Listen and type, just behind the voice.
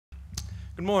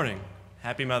Good morning.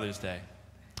 Happy Mother's Day.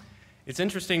 It's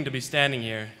interesting to be standing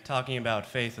here talking about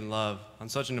faith and love on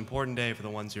such an important day for the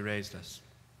ones who raised us.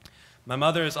 My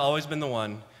mother has always been the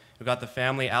one who got the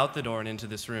family out the door and into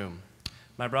this room.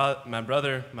 My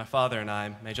brother, my father, and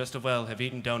I may just as well have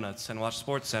eaten donuts and watched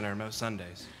SportsCenter most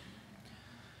Sundays.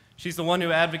 She's the one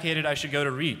who advocated I should go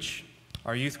to REACH,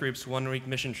 our youth group's one-week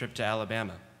mission trip to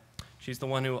Alabama. She's the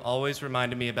one who always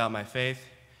reminded me about my faith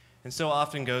and so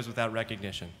often goes without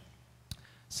recognition.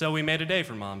 So we made a day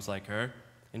for moms like her,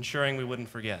 ensuring we wouldn't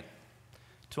forget.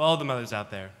 To all the mothers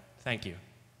out there, thank you.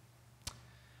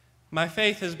 My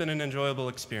faith has been an enjoyable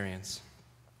experience.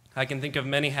 I can think of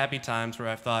many happy times where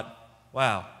I've thought,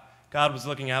 wow, God was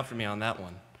looking out for me on that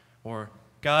one, or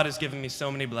God has given me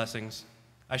so many blessings,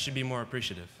 I should be more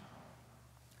appreciative.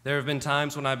 There have been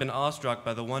times when I've been awestruck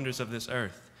by the wonders of this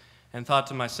earth and thought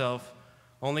to myself,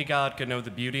 only God could know the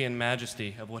beauty and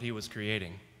majesty of what he was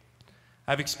creating.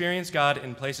 I've experienced God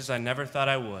in places I never thought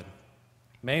I would,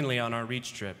 mainly on our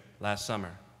REACH trip last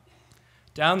summer.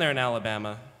 Down there in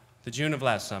Alabama, the June of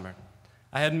last summer,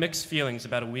 I had mixed feelings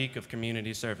about a week of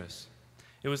community service.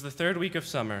 It was the third week of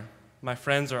summer. My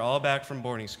friends are all back from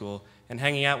boarding school and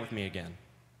hanging out with me again.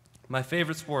 My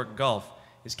favorite sport, golf,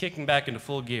 is kicking back into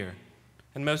full gear.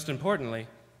 And most importantly,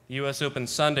 the US Open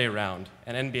Sunday round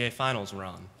and NBA Finals were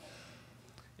on.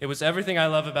 It was everything I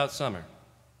love about summer.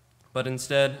 But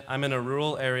instead, I'm in a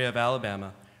rural area of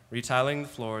Alabama, retiling the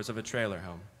floors of a trailer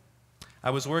home.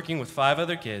 I was working with 5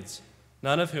 other kids,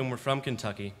 none of whom were from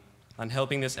Kentucky, on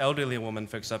helping this elderly woman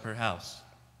fix up her house.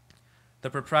 The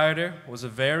proprietor was a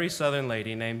very southern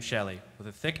lady named Shelley, with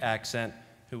a thick accent,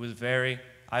 who was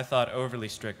I thought, overly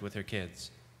strict with her kids.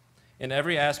 In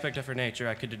every aspect of her nature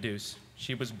I could deduce,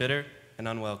 she was bitter and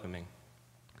unwelcoming.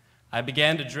 I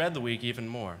began to dread the week even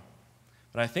more,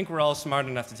 but I think we're all smart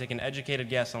enough to take an educated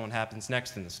guess on what happens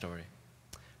next in the story.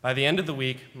 By the end of the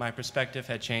week, my perspective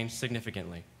had changed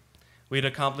significantly. We had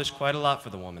accomplished quite a lot for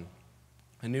the woman.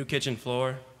 A new kitchen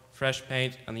floor, fresh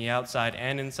paint on the outside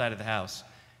and inside of the house,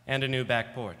 and a new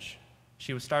back porch.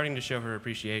 She was starting to show her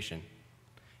appreciation.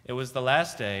 It was the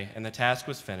last day, and the task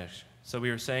was finished, so we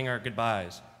were saying our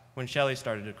goodbyes when Shelley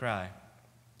started to cry.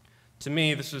 To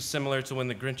me, this was similar to when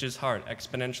the Grinch's heart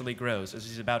exponentially grows as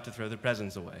he's about to throw the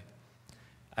presents away.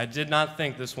 I did not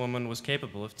think this woman was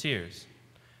capable of tears.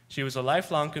 She was a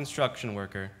lifelong construction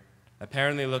worker,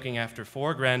 apparently looking after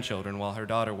 4 grandchildren while her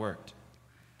daughter worked.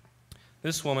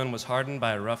 This woman was hardened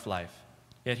by a rough life,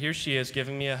 yet here she is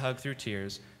giving me a hug through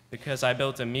tears because I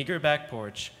built a meager back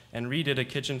porch and redid a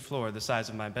kitchen floor the size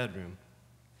of my bedroom.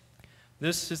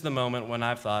 This is the moment when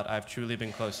I've thought I've truly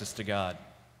been closest to God,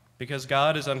 because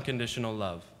God is unconditional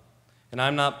love. And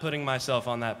I'm not putting myself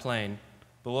on that plane,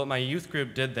 but what my youth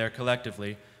group did there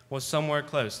collectively was somewhere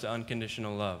close to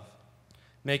unconditional love.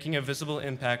 Making a visible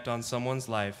impact on someone's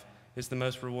life is the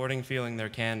most rewarding feeling there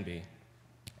can be.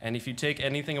 And if you take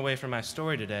anything away from my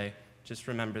story today, just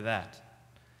remember that.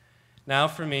 Now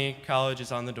for me, college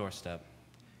is on the doorstep.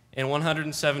 In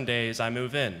 107 days, I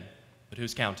move in, but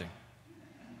who's counting?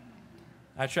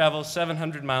 I travel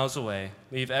 700 miles away,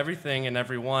 leave everything and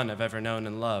everyone I've ever known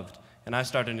and loved, and I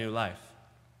start a new life.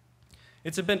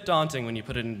 It's a bit daunting when you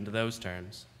put it into those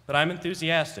terms, but I'm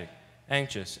enthusiastic,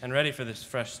 anxious, and ready for this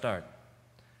fresh start.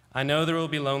 I know there will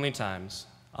be lonely times.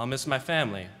 I'll miss my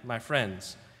family, my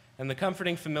friends, and the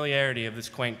comforting familiarity of this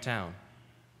quaint town.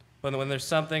 But when there's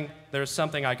something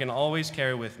I can always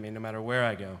carry with me no matter where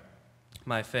I go,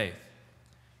 my faith.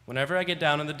 Whenever I get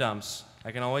down in the dumps,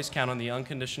 I can always count on the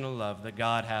unconditional love that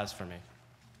God has for me.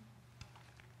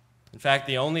 In fact,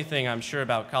 the only thing I'm sure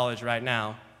about college right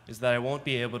now is that I won't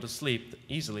be able to sleep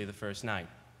easily the first night.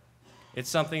 It's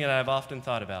something that I've often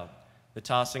thought about, the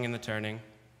tossing and the turning,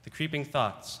 the creeping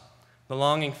thoughts, the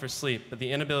longing for sleep, but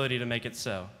the inability to make it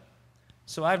so.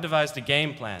 So I've devised a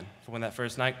game plan for when that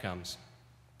first night comes.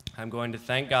 I'm going to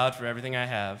thank God for everything I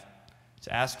have,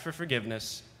 to ask for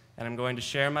forgiveness, and I'm going to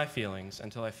share my feelings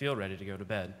until I feel ready to go to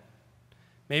bed.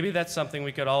 Maybe that's something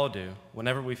we could all do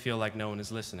whenever we feel like no one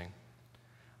is listening.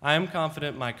 I am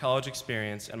confident my college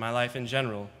experience and my life in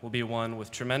general will be one with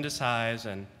tremendous highs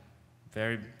and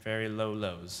very, very low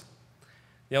lows.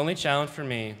 The only challenge for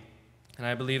me, and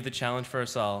I believe the challenge for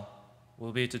us all,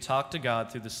 will be to talk to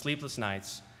God through the sleepless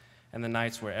nights and the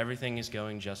nights where everything is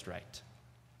going just right.